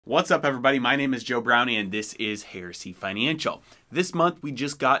What's up, everybody? My name is Joe Brownie and this is Heresy Financial. This month we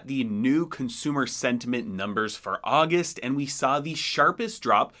just got the new consumer sentiment numbers for August and we saw the sharpest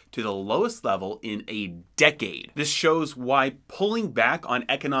drop to the lowest level in a decade. This shows why pulling back on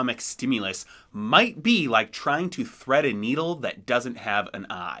economic stimulus might be like trying to thread a needle that doesn't have an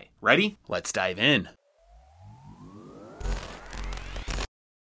eye. Ready? Let's dive in.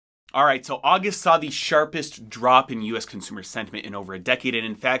 All right, so August saw the sharpest drop in U.S. consumer sentiment in over a decade. And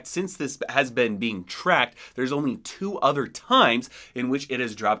in fact, since this has been being tracked, there's only two other times in which it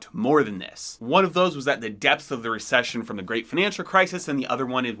has dropped more than this. One of those was at the depths of the recession from the Great Financial Crisis, and the other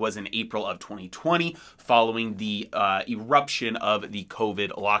one was in April of 2020, following the eruption of the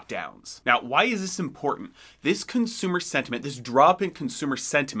COVID lockdowns. Now, why is this important? This consumer sentiment, this drop in consumer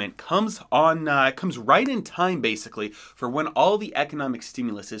sentiment comes right in time, basically, for when all the economic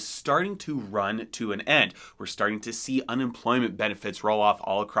stimulus is starting to run to an end. We're starting to see unemployment benefits roll off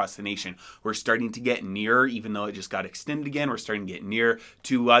all across the nation. We're starting to get near, even though it just got extended again, we're starting to get near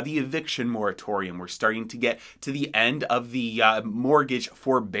to the eviction moratorium. We're starting to get to the end of the mortgage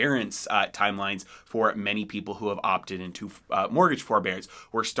forbearance timelines for many people who have opted into mortgage forbearance.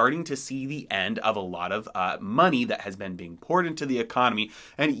 We're starting to see the end of a lot of money that has been being poured into the economy.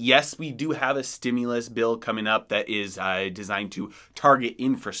 And yes, we do have a stimulus bill coming up that is designed to target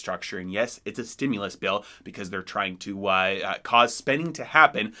infrastructure. And yes, it's a stimulus bill because they're trying to cause spending to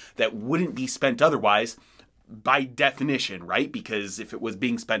happen that wouldn't be spent otherwise, by definition, right? Because if it was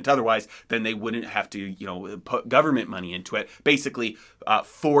being spent otherwise, then they wouldn't have to, put government money into it. Basically,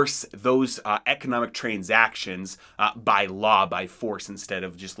 force those economic transactions by law, by force, instead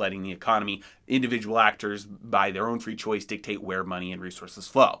of just letting the economy, individual actors, by their own free choice, dictate where money and resources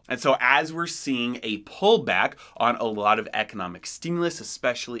flow. And so as we're seeing a pullback on a lot of economic stimulus,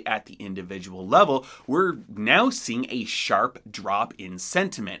 especially at the individual level, we're now seeing a sharp drop in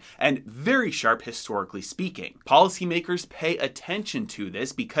sentiment, and very sharp historically speaking. Policymakers pay attention to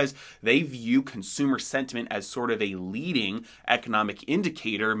this because they view consumer sentiment as sort of a leading economic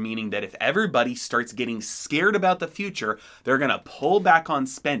indicator, meaning that if everybody starts getting scared about the future, they're going to pull back on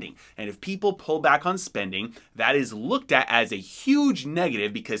spending. And if people pull back on spending, that is looked at as a huge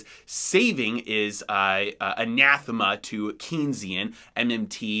negative because saving is anathema to Keynesian,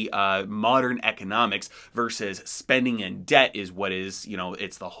 MMT, modern economics, versus spending and debt is what is,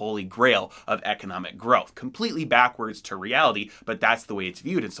 it's the holy grail of economic growth. Completely backwards to reality, but that's the way it's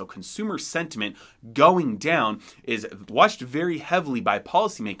viewed. And so consumer sentiment going down is watched very heavily by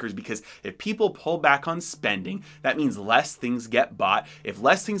policymakers because if people pull back on spending, that means less things get bought. If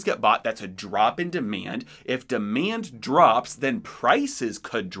less things get bought, that's a drop in demand. If demand drops, then prices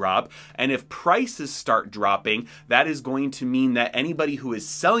could drop. And if prices start dropping, that is going to mean that anybody who is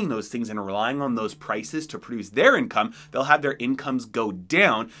selling those things and relying on those prices to produce their income, they'll have their incomes go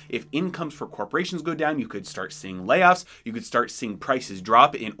down. If incomes for corporations go down, you could start seeing layoffs. You could start seeing prices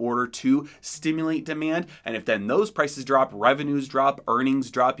drop in order to stimulate demand. And if then those prices drop, revenues drop, earnings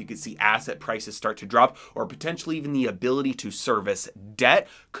drop, you could see asset prices start to drop, or potentially even the ability to service debt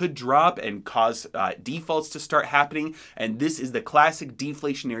could drop and cause defaults to start happening. And this is the classic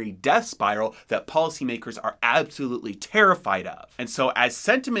deflationary death spiral that policymakers are absolutely terrified of. And so as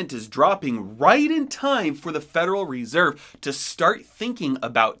sentiment is dropping right in time for the Federal Reserve to start thinking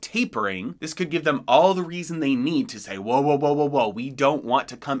about tapering, this could give them all the reason they need to say, whoa, whoa, whoa, whoa, whoa, we don't want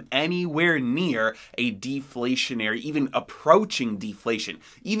to come anywhere near a deflationary, even approaching deflation.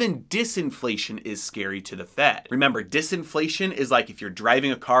 Even disinflation is scary to the Fed. Remember, disinflation is like if you're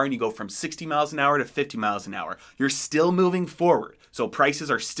driving a car and you go from 60 miles an hour to 50 miles an hour. You're still moving forward. So prices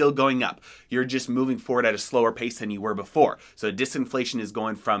are still going up. You're just moving forward at a slower pace than you were before. So disinflation is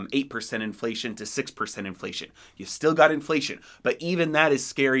going from 8% inflation to 6% inflation. You've still got inflation, but even that is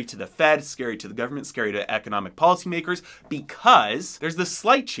scary to the Fed, scary to the government, scary to economic policymakers, because there's the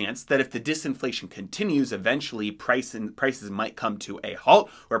slight chance that if the disinflation continues, eventually prices might come to a halt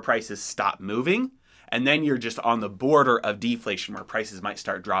where prices stop moving. And then you're just on the border of deflation where prices might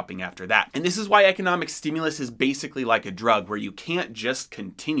start dropping after that. And this is why economic stimulus is basically like a drug where you can't just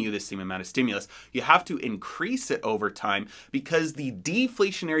continue the same amount of stimulus. You have to increase it over time because the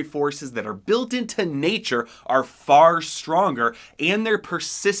deflationary forces that are built into nature are far stronger and they're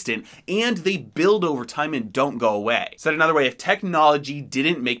persistent and they build over time and don't go away. Said another way, if technology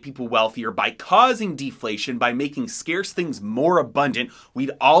didn't make people wealthier by causing deflation, by making scarce things more abundant,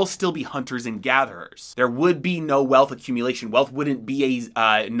 we'd all still be hunters and gatherers. years. There would be no wealth accumulation. Wealth wouldn't be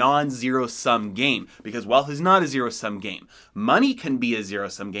a non-zero sum game, because wealth is not a zero sum game. Money can be a zero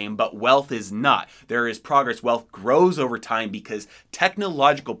sum game, but wealth is not. There is progress. Wealth grows over time because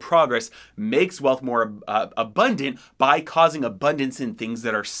technological progress makes wealth more abundant by causing abundance in things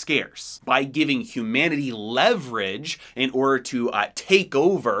that are scarce, by giving humanity leverage in order to take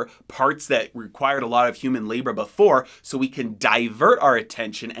over parts that required a lot of human labor before, so we can divert our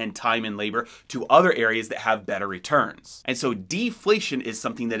attention and time and labor to other areas that have better returns. And so deflation is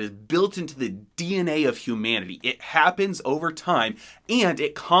something that is built into the DNA of humanity. It happens over time and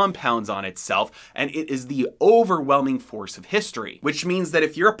it compounds on itself, and it is the overwhelming force of history, which means that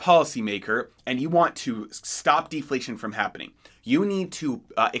if you're a policymaker and you want to stop deflation from happening, you need to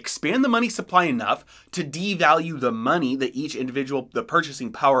expand the money supply enough to devalue the money, that each individual, the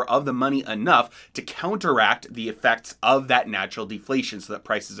purchasing power of the money enough to counteract the effects of that natural deflation so that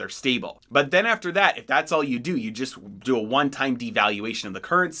prices are stable. But then after that, if that's all you do, you just do a one-time devaluation of the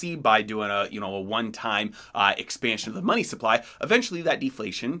currency by doing a one-time expansion of the money supply, eventually that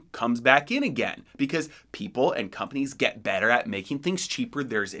deflation comes back in again because people and companies get better at making things cheaper.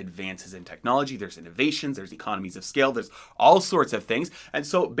 There's advances in technology, there's innovations, there's economies of scale, there's all sorts of things. And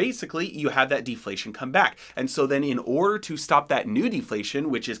so basically you have that deflation come back. And so then in order to stop that new deflation,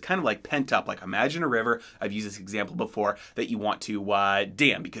 which is kind of like pent up, like imagine a river, I've used this example before, that you want to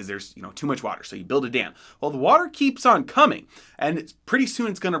dam because there's too much water. So you build a dam. Well, the water keeps on coming and pretty soon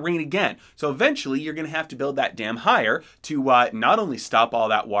it's going to rain again. So eventually you're going to have to build that dam higher to not only stop all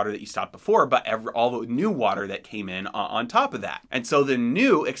that water that you stopped before, but all the new water that came in on top of that. And so the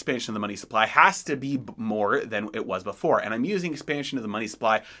new expansion of the money supply has to be more than it was before. And I'm using expansion of the money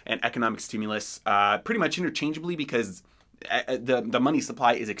supply and economic stimulus pretty much interchangeably because the money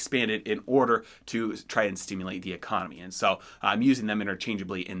supply is expanded in order to try and stimulate the economy. And so I'm using them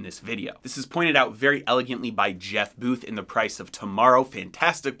interchangeably in this video. This is pointed out very elegantly by Jeff Booth in The Price of Tomorrow.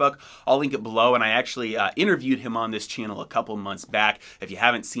 Fantastic book. I'll link it below. And I actually interviewed him on this channel a couple months back. If you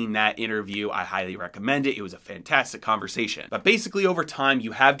haven't seen that interview, I highly recommend it. It was a fantastic conversation. But basically over time,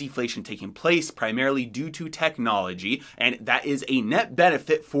 you have deflation taking place primarily due to technology. And that is a net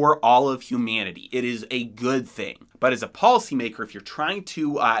benefit for all of humanity. It is a good thing. But as a policymaker, if you're trying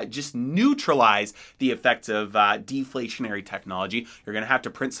to just neutralize the effects of deflationary technology, you're going to have to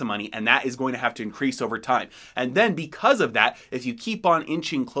print some money, and that is going to have to increase over time. And then because of that, if you keep on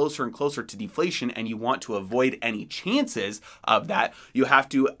inching closer and closer to deflation and you want to avoid any chances of that, you have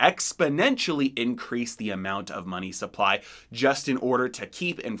to exponentially increase the amount of money supply just in order to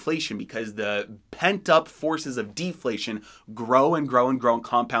keep inflation, because the pent-up forces of deflation grow and grow and grow and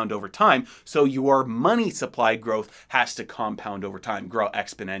compound over time. So your money supply growth has to compound over time, grow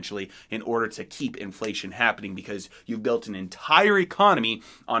exponentially in order to keep inflation happening, because you've built an entire economy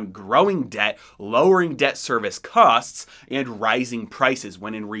on growing debt, lowering debt service costs, and rising prices,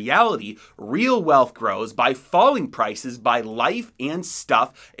 when in reality, real wealth grows by falling prices, by life and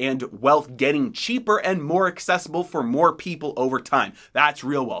stuff and wealth getting cheaper and more accessible for more people over time. That's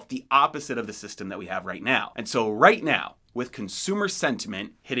real wealth, the opposite of the system that we have right now. And so right now, with consumer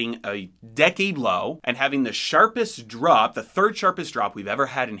sentiment hitting a decade low and having the sharpest drop, the third sharpest drop we've ever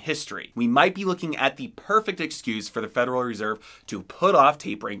had in history, we might be looking at the perfect excuse for the Federal Reserve to put off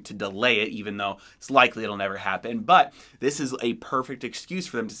tapering, to delay it, even though it's likely it'll never happen. But this is a perfect excuse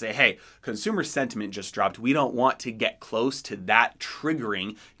for them to say, hey, consumer sentiment just dropped. We don't want to get close to that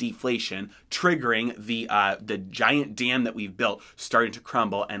triggering deflation, triggering the giant dam that we've built starting to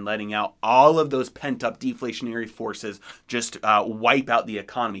crumble and letting out all of those pent-up deflationary forces just wipe out the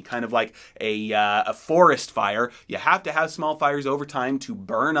economy, kind of like a forest fire. You have to have small fires over time to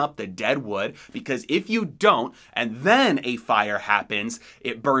burn up the dead wood, because if you don't, and then a fire happens,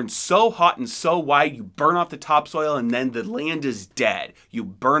 it burns so hot and so wide, you burn off the topsoil, and then the land is dead. You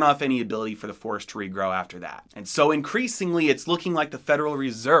burn off any ability for the forest to regrow after that. And so increasingly, it's looking like the Federal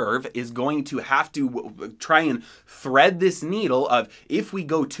Reserve is going to have to try and thread this needle of, if we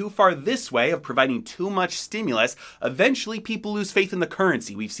go too far this way of providing too much stimulus, eventually people lose faith in the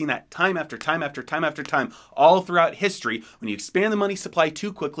currency. We've seen that time after time after time after time all throughout history. When you expand the money supply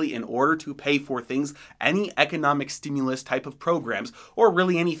too quickly in order to pay for things, any economic stimulus type of programs, or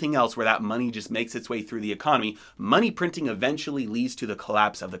really anything else where that money just makes its way through the economy, money printing eventually leads to the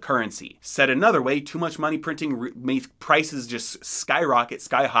collapse of the currency. Said another way, too much money printing makes prices just skyrocket,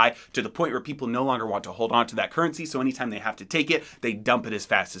 sky high, to the point where people no longer want to hold on to that currency. So anytime they have to take it, they dump it as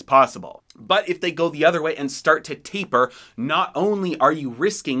fast as possible. But if they go the other way and start to taper, here, not only are you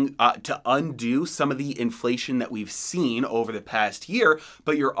risking to undo some of the inflation that we've seen over the past year,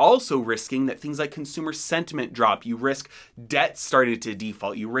 but you're also risking that things like consumer sentiment drop. You risk debt starting to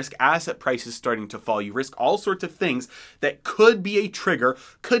default. You risk asset prices starting to fall. You risk all sorts of things that could be a trigger,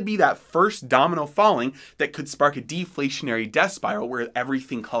 could be that first domino falling that could spark a deflationary death spiral where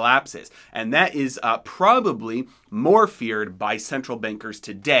everything collapses. And that is probably more feared by central bankers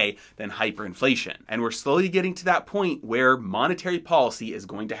today than hyperinflation. And we're slowly getting to that point where monetary policy is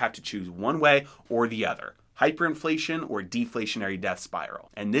going to have to choose one way or the other. Hyperinflation or deflationary death spiral.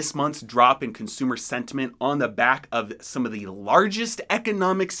 And this month's drop in consumer sentiment on the back of some of the largest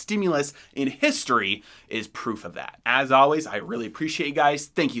economic stimulus in history is proof of that. As always, I really appreciate you guys.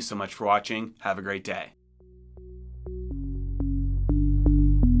 Thank you so much for watching. Have a great day.